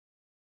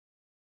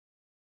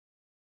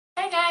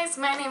guys,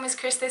 my name is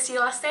Krista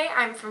Sillaste.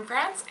 I'm from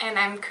France and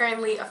I'm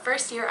currently a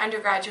first-year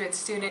undergraduate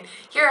student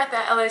here at the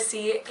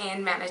LSE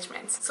in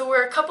management. So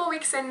we're a couple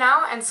weeks in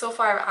now, and so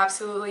far I've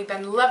absolutely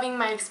been loving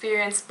my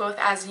experience both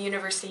as a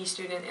university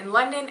student in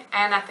London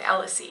and at the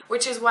LSE,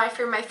 which is why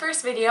for my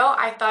first video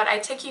I thought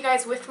I'd take you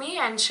guys with me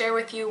and share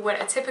with you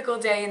what a typical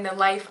day in the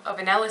life of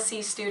an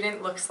LSE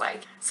student looks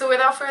like. So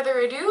without further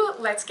ado,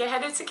 let's get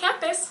headed to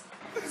campus.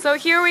 So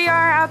here we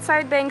are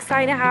outside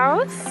Bankside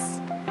House.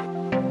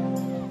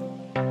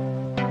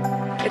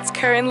 It's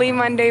currently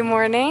Monday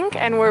morning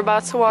and we're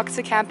about to walk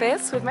to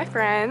campus with my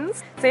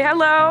friends. Say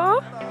hello!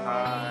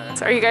 Hi.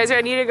 So are you guys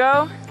ready to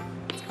go?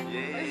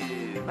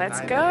 Yay. Let's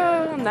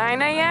go!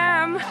 9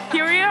 a.m.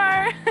 Here we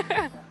are!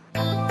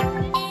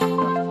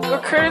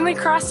 We're currently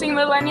crossing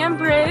Millennium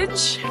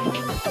Bridge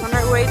on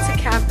our way to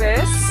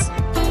campus.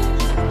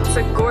 It's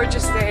a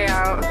gorgeous day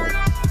out.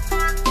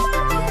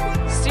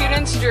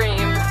 Student's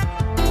dream.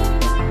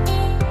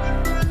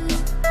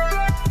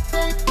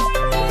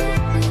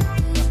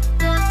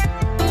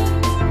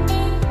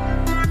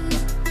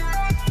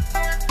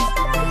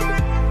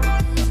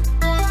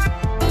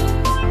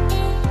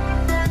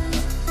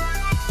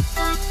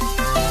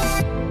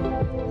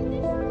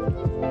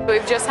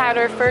 We've just had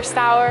our first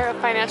hour of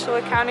financial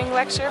accounting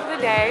lecture of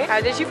the day.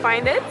 How did you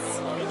find it?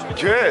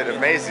 Good,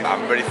 amazing.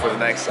 I'm ready for the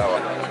next hour.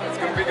 It's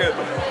gonna be good.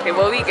 It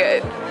will be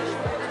good.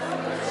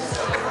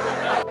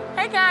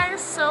 Hey guys,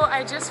 so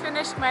I just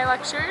finished my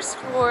lectures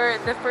for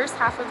the first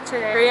half of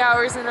today. 3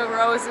 hours in a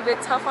row is a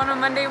bit tough on a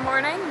Monday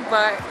morning,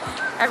 but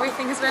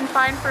everything's been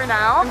fine for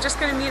now. I'm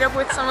just gonna meet up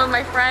with some of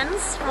my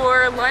friends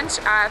for lunch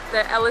at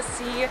the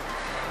LSE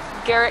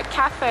Garrett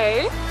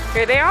Cafe.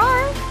 Here they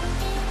are.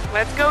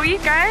 Let's go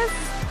eat, guys.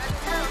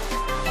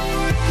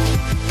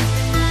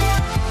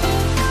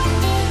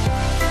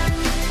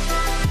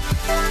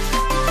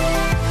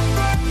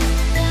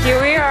 Here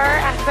we are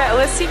at the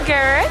LSE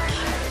Garrett.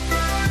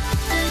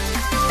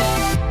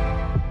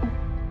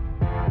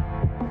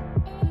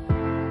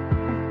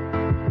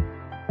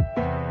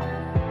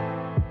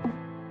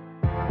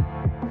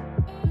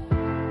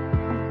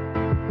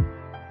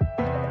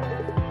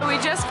 We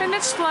just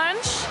finished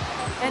lunch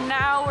and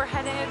now we're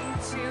headed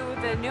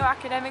to the new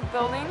academic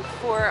building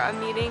for a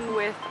meeting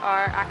with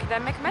our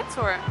academic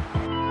mentor.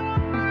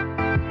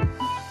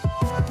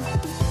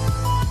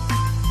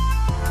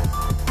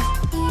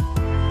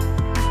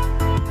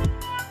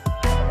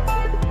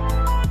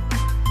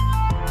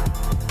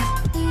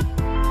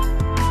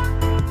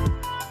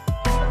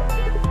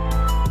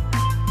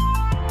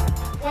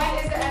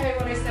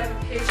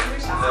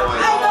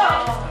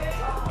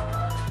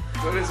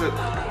 What is it?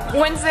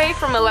 Wednesday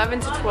from 11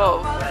 to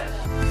 12.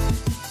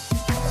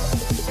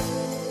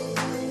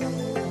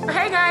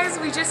 Hey guys,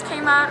 we just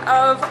came out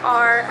of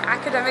our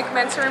academic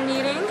mentor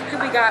meeting.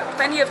 We got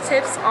plenty of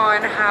tips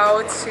on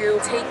how to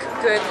take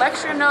good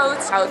lecture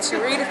notes, how to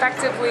read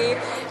effectively,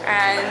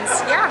 and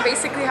yeah,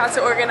 basically how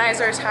to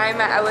organize our time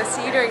at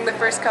LSE during the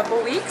first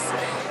couple weeks.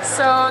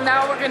 So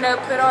now we're gonna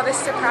put all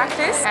this to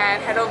practice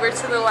and head over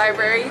to the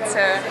library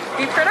to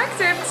be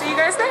productive. See you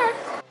guys there.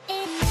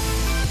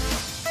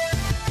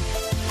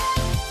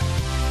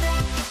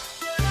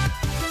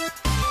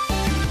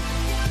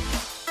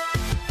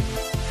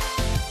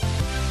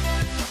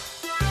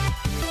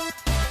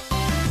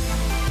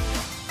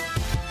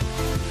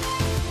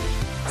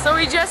 So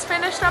we just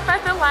finished up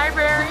at the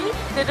library,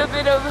 did a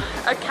bit of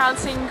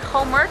accounting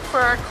homework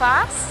for our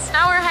class.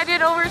 Now we're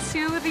headed over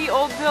to the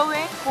old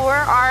building for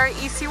our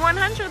EC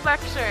 100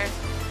 lecture.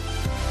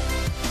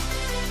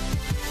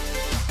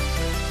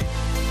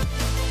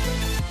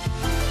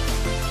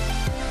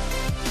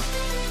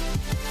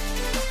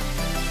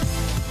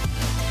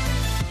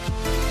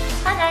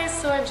 Hi guys,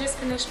 so I've just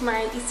finished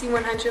my EC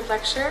 100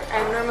 lecture,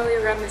 and normally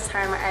around this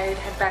time I'd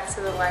head back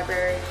to the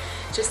library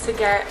just to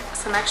get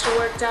some extra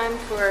work done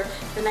for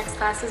the next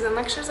classes and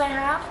lectures I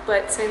have.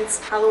 But since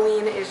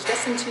Halloween is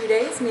just in 2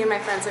 days, me and my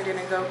friends are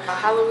gonna go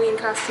Halloween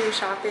costume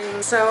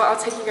shopping. So I'll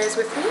take you guys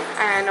with me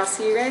and I'll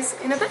see you guys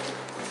in a bit.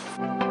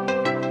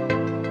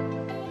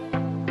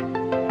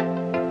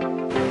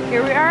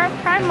 Here we are at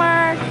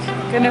Primark.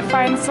 Gonna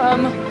find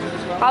some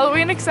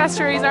Halloween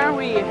accessories, aren't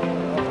we?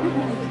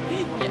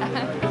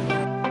 Yeah.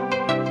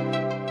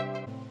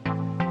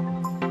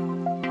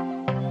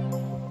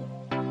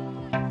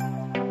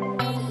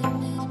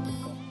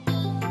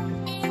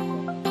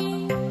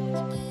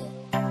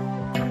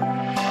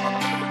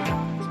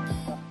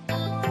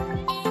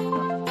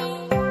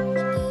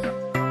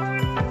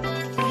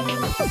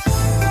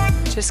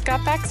 Just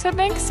got back to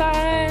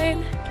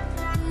Bankside.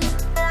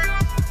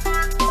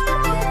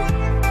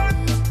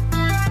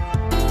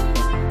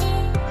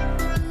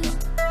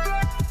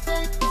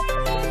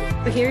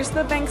 Here's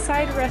the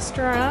Bankside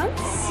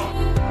restaurants.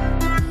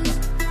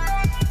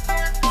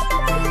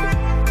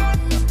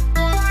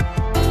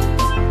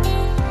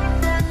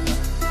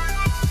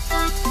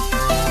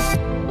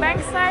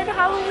 Bankside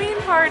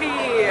Halloween party.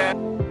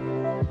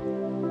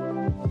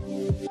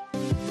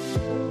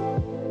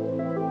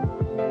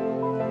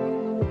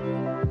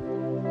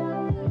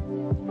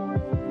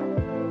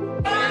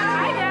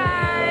 Hi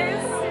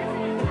guys!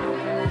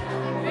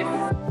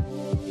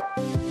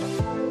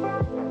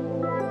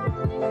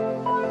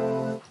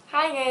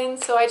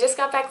 again. So I just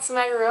got back to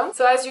my room.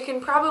 So as you can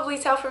probably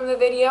tell from the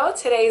video,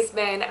 today's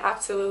been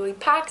absolutely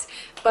packed,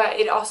 but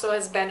it also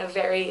has been a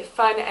very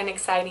fun and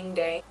exciting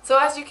day. So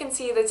as you can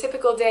see, the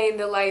typical day in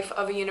the life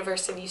of a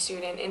university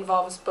student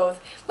involves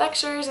both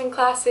lectures and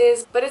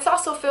classes, but it's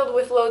also filled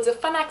with loads of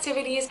fun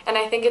activities, and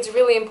I think it's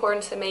really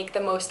important to make the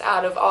most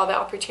out of all the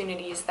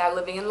opportunities that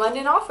living in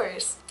London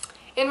offers.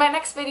 In my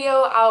next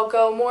video, I'll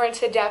go more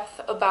into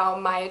depth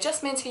about my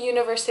adjustment to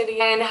university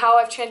and how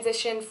I've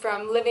transitioned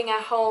from living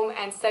at home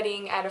and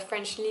studying at a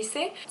French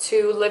lycée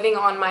to living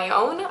on my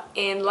own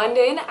in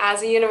London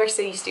as a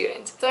university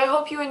student. So I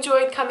hope you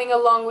enjoyed coming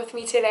along with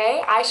me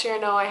today. I sure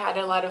know I had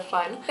a lot of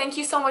fun. Thank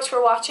you so much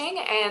for watching,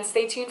 and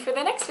stay tuned for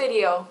the next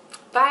video.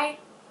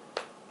 Bye!